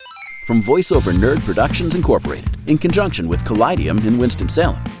From Voice Over Nerd Productions Incorporated, in conjunction with Collidium in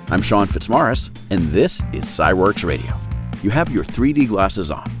Winston-Salem, I'm Sean Fitzmaurice, and this is SciWorks Radio. You have your 3D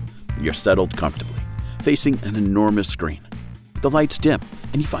glasses on. You're settled comfortably, facing an enormous screen. The lights dim,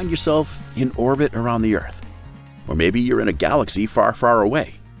 and you find yourself in orbit around the Earth. Or maybe you're in a galaxy far, far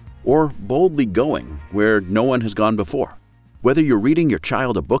away. Or boldly going where no one has gone before. Whether you're reading your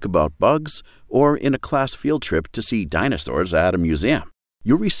child a book about bugs or in a class field trip to see dinosaurs at a museum,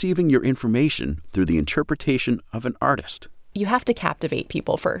 you're receiving your information through the interpretation of an artist. You have to captivate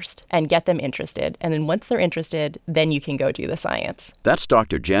people first and get them interested. And then once they're interested, then you can go do the science. That's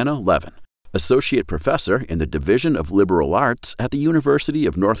Dr. Jana Levin, Associate Professor in the Division of Liberal Arts at the University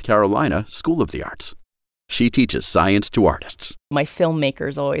of North Carolina School of the Arts. She teaches science to artists. My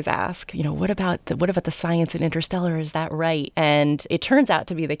filmmakers always ask, what about the science in Interstellar? Is that right? And it turns out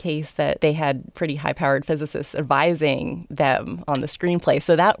to be the case that they had pretty high-powered physicists advising them on the screenplay.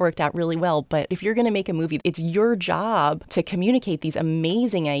 So that worked out really well. But if you're going to make a movie, it's your job to communicate these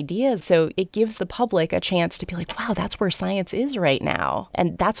amazing ideas. So it gives the public a chance to be like, wow, that's where science is right now.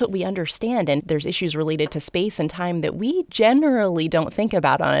 And that's what we understand. And there's issues related to space and time that we generally don't think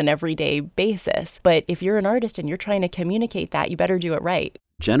about on an everyday basis. But if you're an artist and you're trying to communicate that, you better do it right.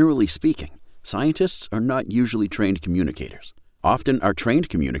 Generally speaking, scientists are not usually trained communicators. Often our trained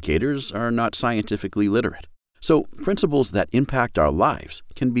communicators are not scientifically literate. So principles that impact our lives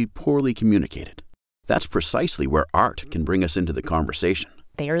can be poorly communicated. That's precisely where art can bring us into the conversation.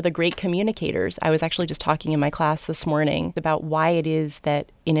 They are the great communicators. I was actually just talking in my class this morning about why it is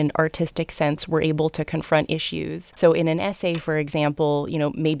that in an artistic sense, we're able to confront issues. So in an essay, for example,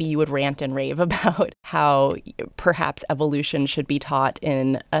 maybe you would rant and rave about how perhaps evolution should be taught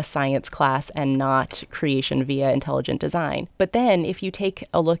in a science class and not creation via intelligent design. But then if you take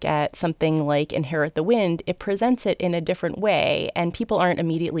a look at something like Inherit the Wind, it presents it in a different way, and people aren't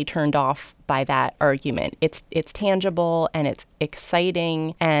immediately turned off by that argument. It's tangible and it's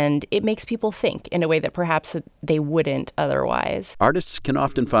exciting, and it makes people think in a way that perhaps they wouldn't otherwise. Artists can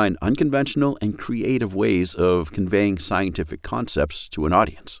often find unconventional and creative ways of conveying scientific concepts to an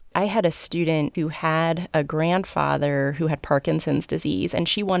audience. I had a student who had a grandfather who had Parkinson's disease, and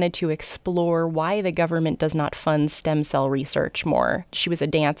she wanted to explore why the government does not fund stem cell research more. She was a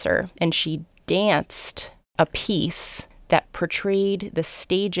dancer, and she danced a piece that portrayed the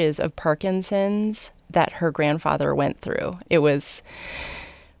stages of Parkinson's that her grandfather went through. It was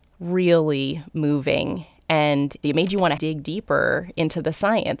really moving, and it made you want to dig deeper into the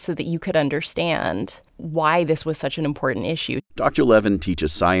science so that you could understand why this was such an important issue. Dr. Levin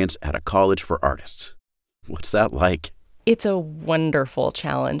teaches science at a college for artists. What's that like? It's a wonderful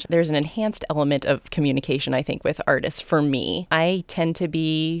challenge. There's an enhanced element of communication, I think, with artists for me. I tend to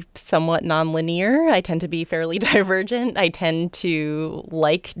be somewhat nonlinear. I tend to be fairly divergent. I tend to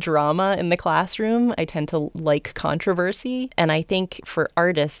like drama in the classroom. I tend to like controversy. And I think for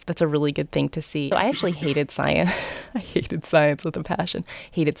artists, that's a really good thing to see. So I actually hated science. I hated science with a passion.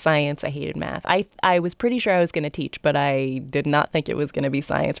 Hated science. I hated math. I was pretty sure I was going to teach, but I did not think it was going to be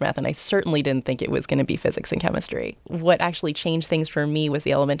science, math, and I certainly didn't think it was going to be physics and chemistry. What actually changed things for me was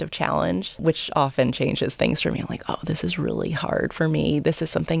the element of challenge, which often changes things for me. I'm like, oh, this is really hard for me. This is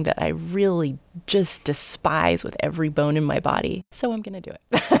something that I really just despise with every bone in my body. So I'm going to do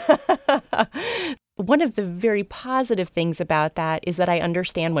it. One of the very positive things about that is that I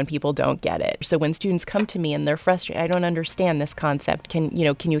understand when people don't get it. So when students come to me and they're frustrated, I don't understand this concept. Can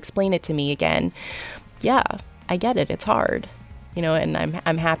you explain it to me again? Yeah, I get it. It's hard. And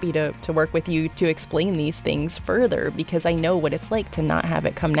I'm happy to work with you to explain these things further because I know what it's like to not have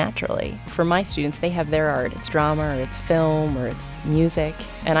it come naturally. For my students, they have their art. It's drama or it's film or it's music.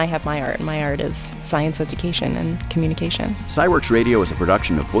 And I have my art. And my art is science education and communication. SciWorks Radio is a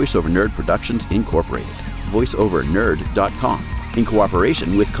production of Voice Over Nerd Productions Incorporated. VoiceOverNerd.com in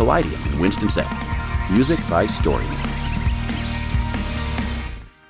cooperation with Collidium in Winston-Salem. Music by Storyman.